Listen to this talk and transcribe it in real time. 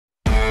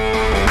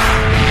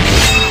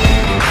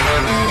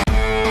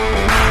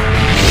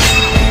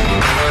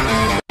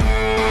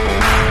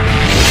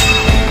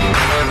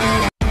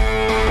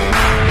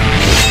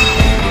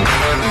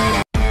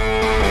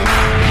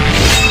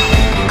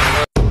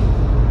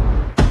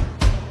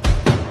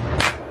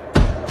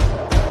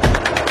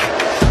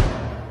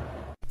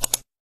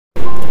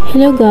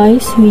Hello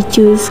guys, we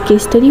choose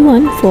case study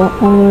 1 for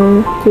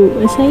our group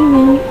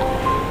assignment.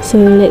 So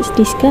let's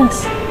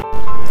discuss.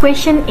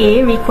 Question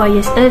A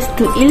requires us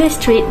to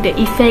illustrate the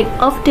effect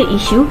of the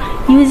issue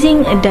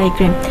using a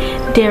diagram.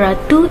 There are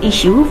two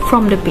issues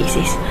from the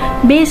basis.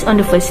 Based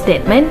on the first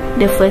statement,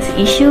 the first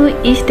issue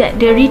is that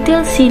the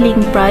retail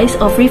selling price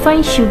of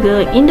refined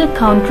sugar in the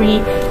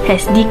country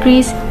has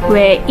decreased,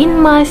 where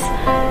in March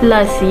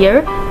last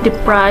year, the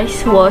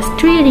price was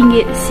 3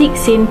 ringgit 6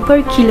 cents per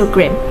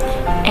kilogram,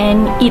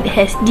 and it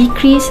has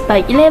decreased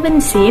by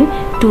 11 cents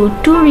to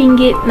 2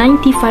 ringgit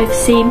 95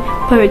 cents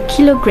per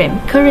kilogram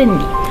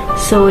currently.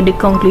 So the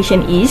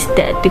conclusion is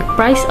that the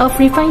price of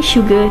refined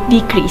sugar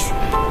decreased.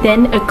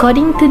 Then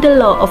according to the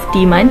law of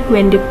demand,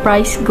 when the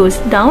price goes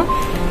down,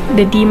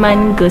 the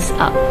demand goes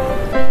up.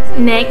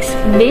 Next,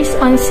 based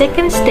on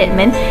second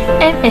statement,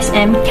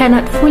 MSM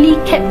cannot fully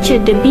capture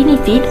the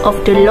benefit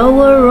of the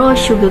lower raw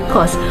sugar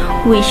cost,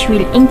 which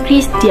will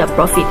increase their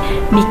profit,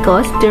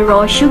 because the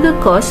raw sugar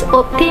cost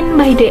obtained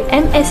by the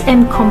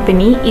MSM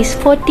company is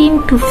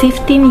 14 to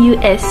 15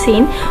 US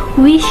cents,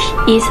 which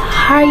is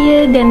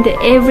higher than the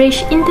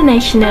average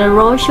international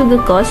raw sugar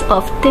cost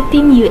of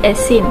 13 US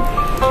cents.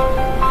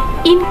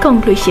 In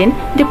conclusion,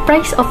 the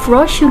price of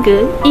raw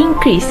sugar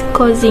increased,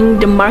 causing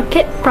the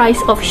market price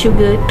of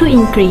sugar to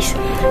increase.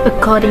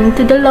 According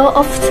to the law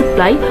of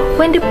supply,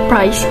 when the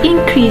price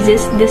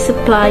increases, the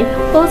supply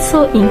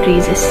also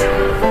increases.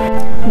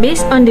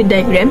 Based on the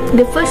diagram,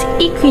 the first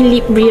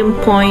equilibrium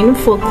point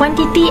for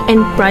quantity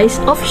and price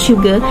of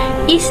sugar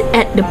is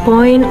at the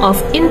point of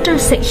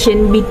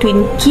intersection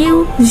between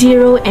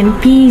Q0 and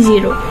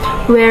P0,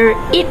 where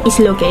it is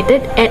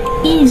located at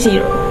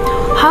E0.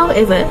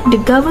 However, the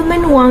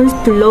government wants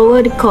to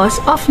lower the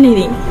cost of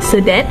living, so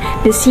that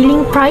the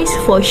ceiling price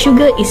for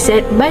sugar is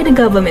set by the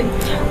government,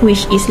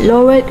 which is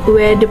lowered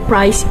where the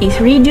price is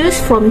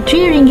reduced from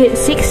 3 ringgit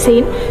 6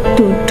 cents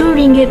to 2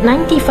 ringgit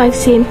 95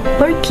 cents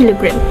per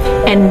kilogram,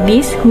 and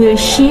this will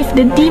shift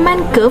the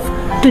demand curve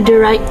to the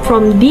right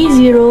from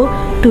D0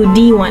 to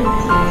D1.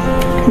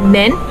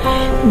 Then,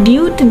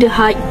 due to the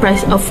high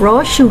price of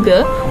raw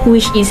sugar,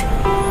 which is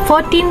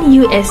 14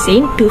 US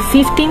cents to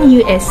 15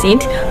 US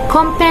cents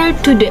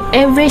compared to the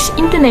average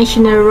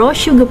international raw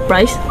sugar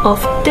price of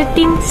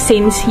 13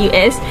 cents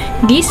US,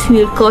 this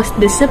will cause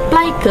the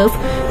supply curve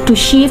to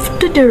shift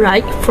to the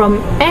right from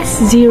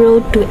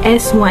S0 to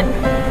S1.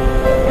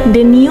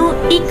 The new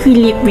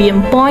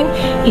equilibrium point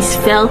is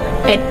felt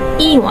at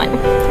E1.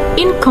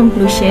 In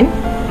conclusion,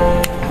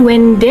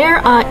 when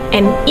there are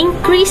an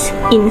increase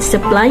in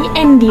supply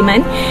and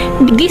demand,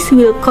 this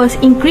will cause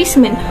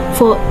increasement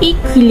for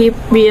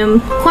equilibrium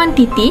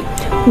quantity,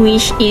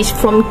 which is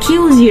from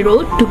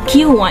Q0 to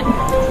Q1,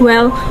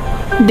 while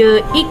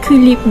the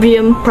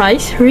equilibrium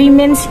price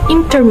remains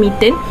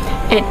intermittent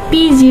at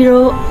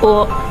P0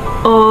 or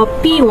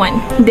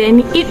P1.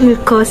 Then it will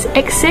cause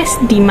excess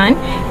demand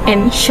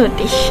and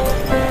shortage.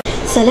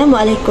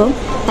 Assalamualaikum.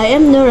 I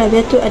am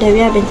RABIATUL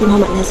binti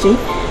Muhammad NAZRI.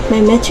 My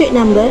metric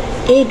number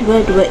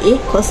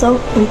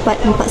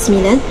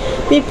A22A0449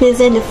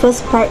 represent the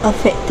first part of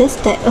factors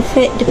that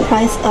affect the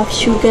price of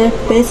sugar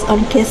based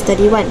on case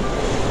study 1.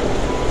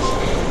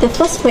 The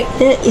first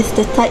factor is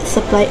the tight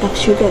supply of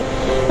sugar.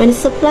 When the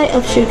supply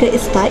of sugar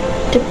is tight,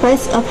 the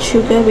price of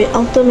sugar will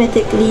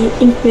automatically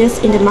increase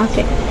in the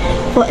market.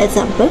 For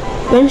example,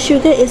 when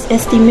sugar is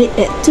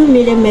estimated at 2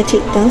 million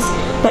metric tons,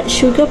 but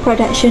sugar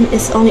production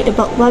is only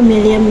about 1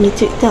 million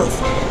metric tons,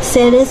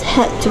 sellers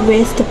had to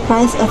raise the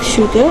price of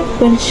sugar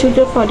when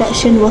sugar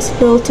production was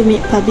low to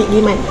meet public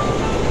demand.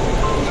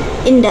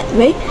 In that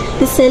way,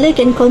 the seller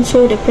can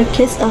control the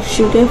purchase of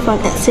sugar from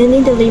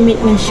exceeding the limit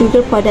when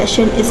sugar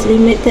production is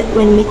limited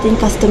when meeting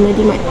customer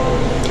demand.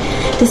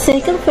 The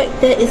second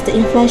factor is the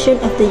inflation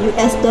of the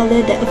US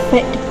dollar that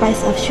affect the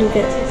price of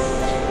sugar.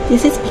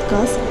 This is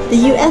because the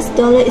US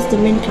dollar is the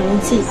main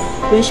currency,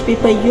 which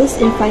people use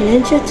in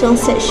financial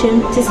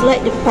transactions, just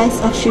like the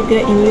price of sugar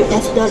in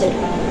US dollar.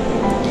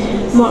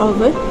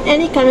 Moreover,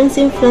 any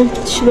currency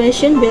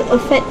fluctuation will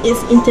affect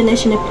its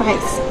international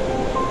price.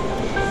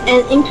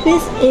 An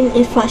increase in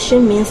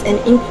inflation means an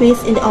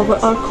increase in the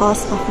overall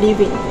cost of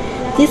living.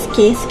 This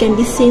case can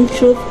be seen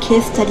through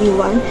case study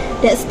 1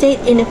 that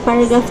states in the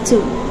paragraph 2.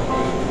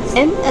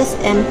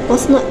 MSM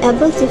was not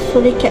able to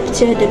fully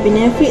capture the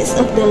benefits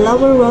of the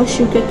lower raw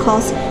sugar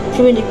cost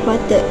during the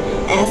quarter,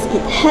 as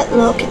it had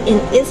locked in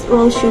its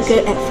raw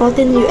sugar at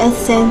 14 US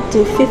cents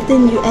to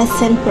 15 US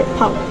cents per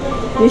pound,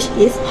 which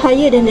is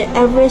higher than the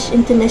average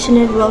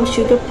international raw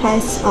sugar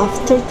price of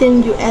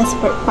 13 US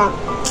per pound.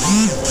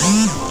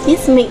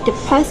 This makes the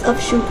price of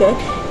sugar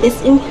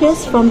is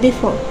increased from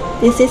before.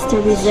 This is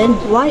the reason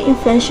why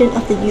inflation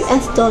of the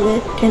US dollar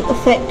can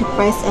affect the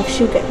price of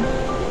sugar.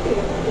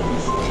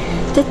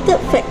 The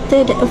third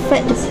factor that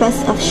affects the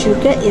price of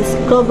sugar is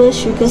global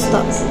sugar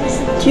stocks.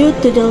 Due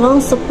to the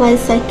long supply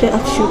cycle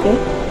of sugar,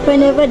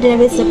 whenever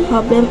there is a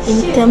problem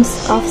in terms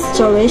of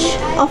storage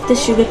of the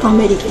sugar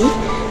commodity,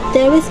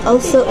 there is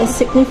also a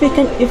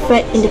significant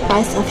effect in the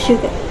price of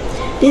sugar.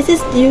 This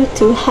is due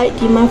to high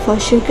demand for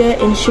sugar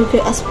in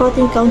sugar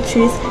exporting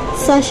countries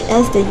such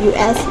as the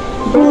US,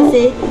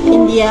 Brazil,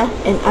 India,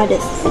 and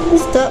others.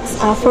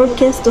 Stocks are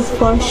forecast to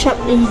fall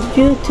sharply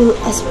due to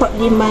export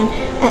demand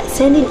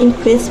exceeding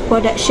increased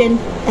production,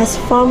 as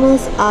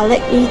farmers are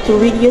likely to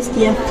reduce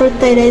their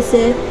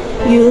fertilizer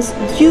use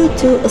due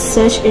to a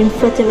surge in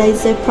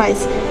fertilizer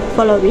price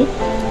following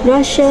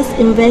Russia's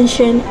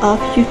invasion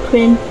of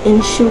Ukraine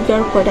in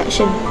sugar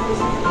production.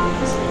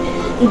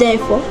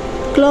 Therefore,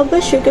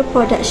 global sugar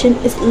production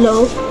is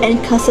low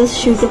and causes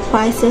sugar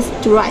prices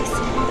to rise.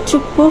 To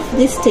prove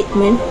this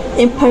statement,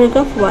 in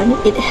paragraph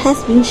 1, it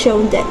has been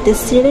shown that the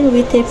ceiling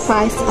retail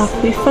price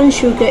of refined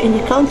sugar in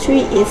the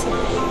country is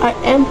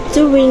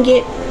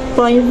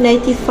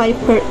Rm2.95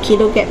 per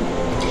kilogram.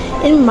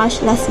 In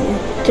March last year,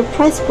 the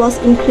price was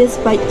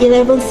increased by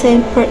 11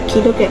 cents per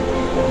kilogram,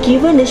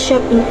 given the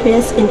sharp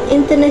increase in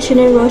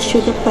international raw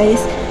sugar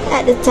price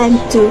at the time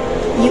to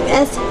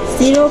US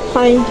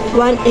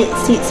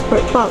 $0.186 per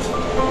pound.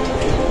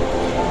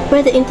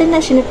 When the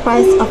international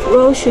price of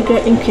raw sugar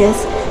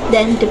increases,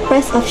 then the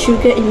price of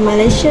sugar in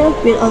Malaysia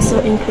will also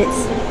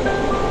increase.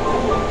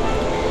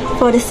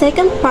 For the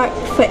second part,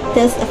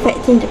 factors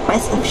affecting the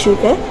price of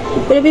sugar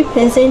will be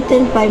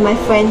presented by my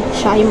friend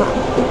SYAIMA.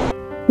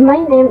 My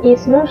name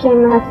is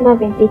HASNA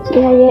binti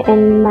YAHYA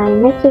and my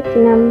matrix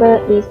number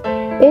is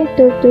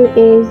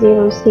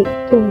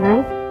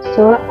A22A0629.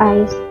 So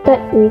I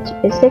start with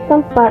the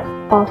second part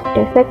of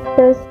the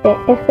factors that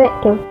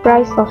affect the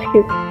price of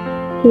sugar.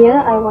 Here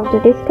I want to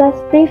discuss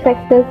 3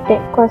 factors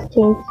that cause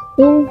change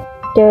in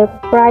the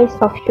price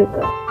of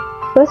sugar.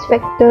 First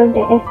factor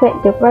that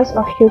affect the price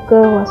of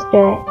sugar was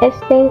the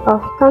extent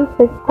of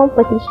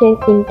competition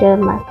in the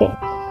market.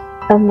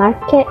 A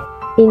market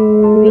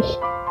in which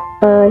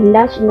a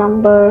large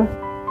number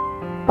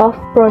of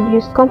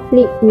produce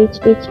compete with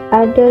each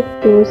other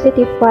to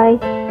satisfy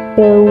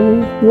the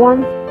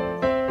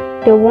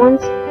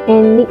wants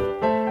and needs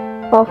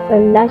of a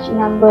large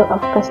number of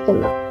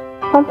customers.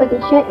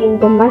 Competition in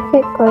the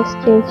market causes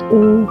change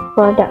in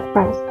product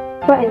price.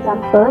 For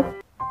example,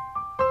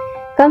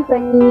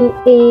 Company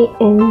A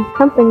and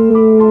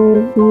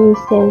Company B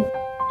sell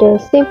the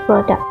same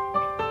product.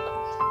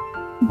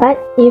 But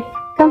if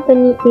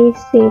Company A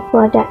sell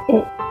product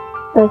at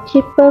a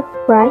cheaper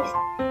price,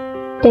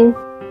 then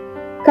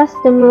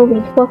customer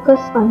will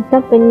focus on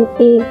Company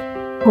A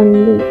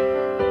only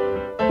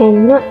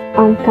and not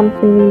on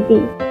Company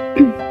B.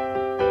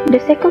 The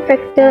second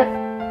factor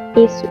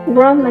is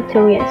raw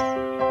materials.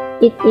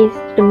 It is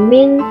the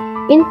main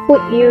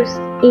input used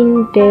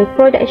in the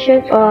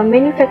production or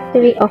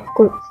manufacturing of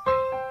goods.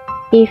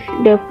 If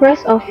the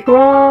price of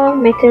raw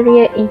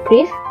material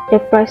increase, the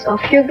price of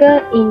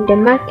sugar in the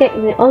market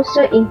will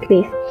also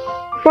increase.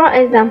 For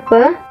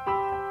example,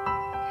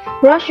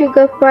 raw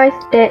sugar price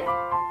that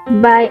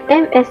by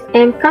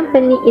MSM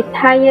company is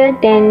higher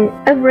than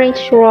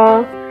average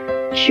raw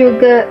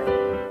sugar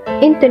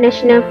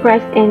international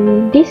price,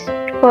 and this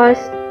causes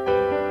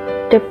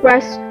the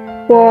price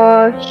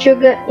for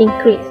sugar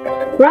increase.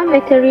 Raw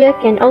material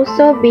can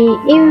also be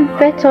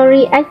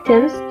inventory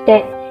items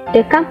that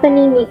the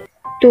company needs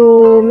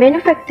to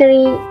manufacture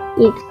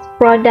its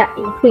product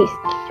increase.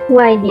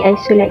 Why did I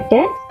select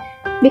that?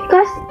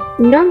 Because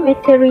no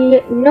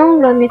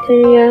raw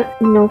material,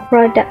 no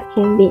product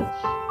can be.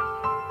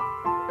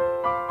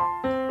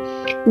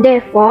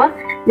 Therefore,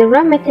 the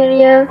raw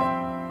material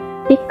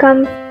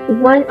becomes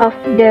one of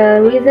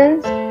the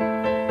reasons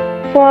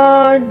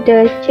for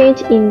the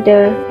change in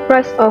the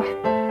price of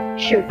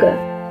sugar.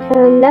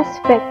 The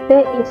last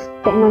factor is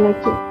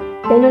technology.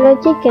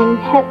 Technology can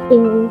help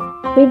in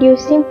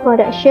reducing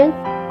production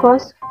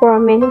costs for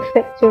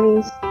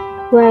manufacturers.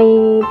 Why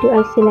do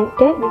I select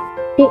that?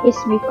 It is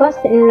because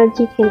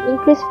technology can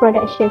increase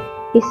production.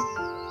 This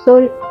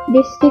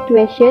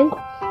situation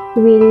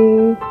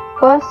will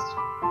cause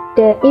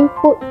the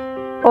input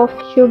of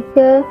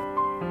sugar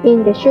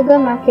in the sugar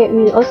market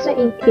will also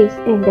increase,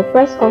 and the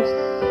price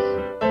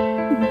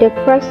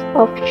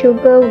of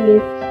sugar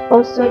will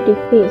also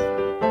decrease.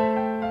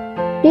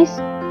 This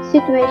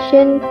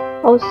situation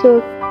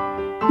also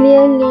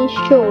clearly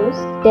shows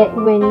that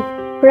when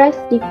price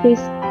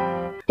decrease,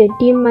 the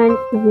demand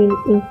will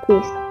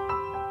increase.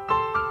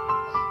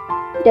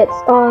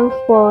 That's all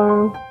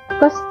for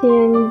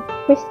question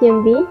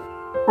B.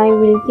 I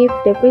will give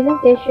the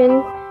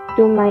presentation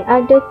to my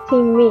other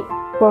teammate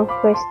for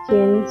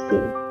question C.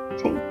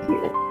 Thank you.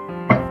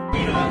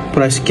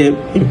 Price cap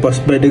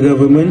imposed by the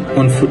government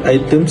on food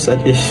items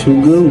such as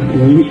sugar,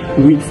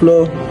 wheat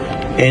flour,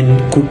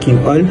 and cooking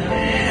oil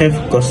have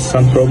caused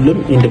some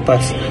problem in the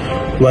past.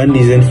 One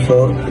reason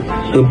for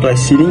a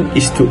price ceiling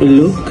is to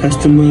allow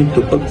customers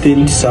to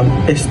obtain some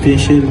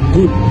essential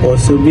good or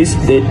service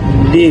that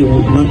they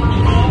would not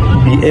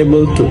be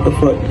able to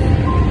afford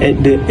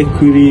at the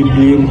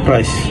equilibrium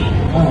price.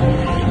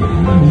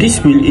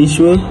 This will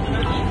ensure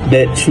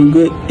that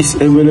sugar is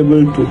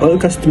available to all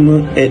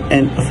customers at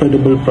an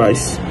affordable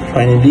price.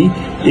 Finally,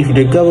 if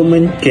the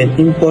government can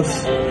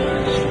impose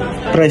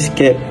price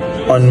cap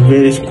on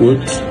various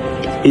goods,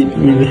 it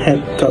will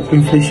help curb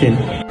inflation.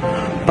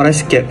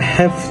 price cap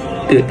have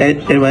the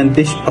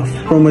advantage of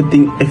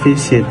promoting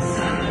efficiency.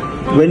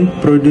 When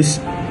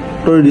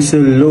producer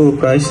lower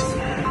price,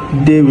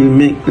 they will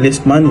make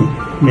less money.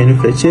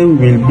 Manufacturer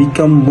will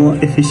become more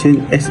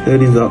efficient as a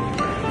result,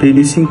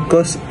 reducing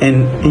costs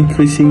and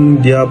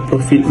increasing their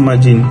profit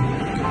margin.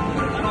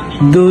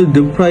 Though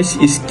the price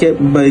is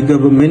kept by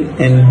government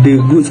and the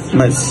goods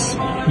must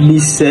be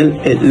sold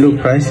at low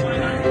price,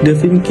 the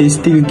firm can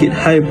still get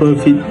high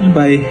profit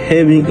by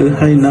having a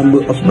high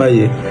number of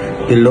buyers.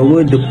 The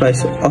lower the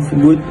price of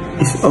good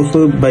is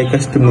offered by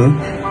customer,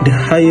 the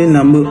higher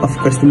number of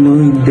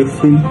customers the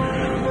firm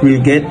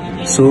will get,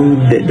 so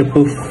that the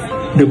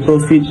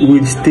profit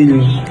will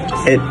still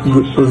at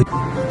good position.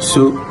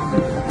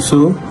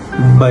 So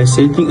by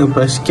setting a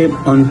price cap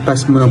on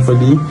price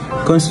monopoly,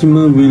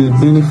 consumer will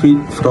benefit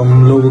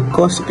from lower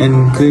cost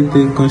and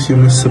greater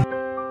consumer supply.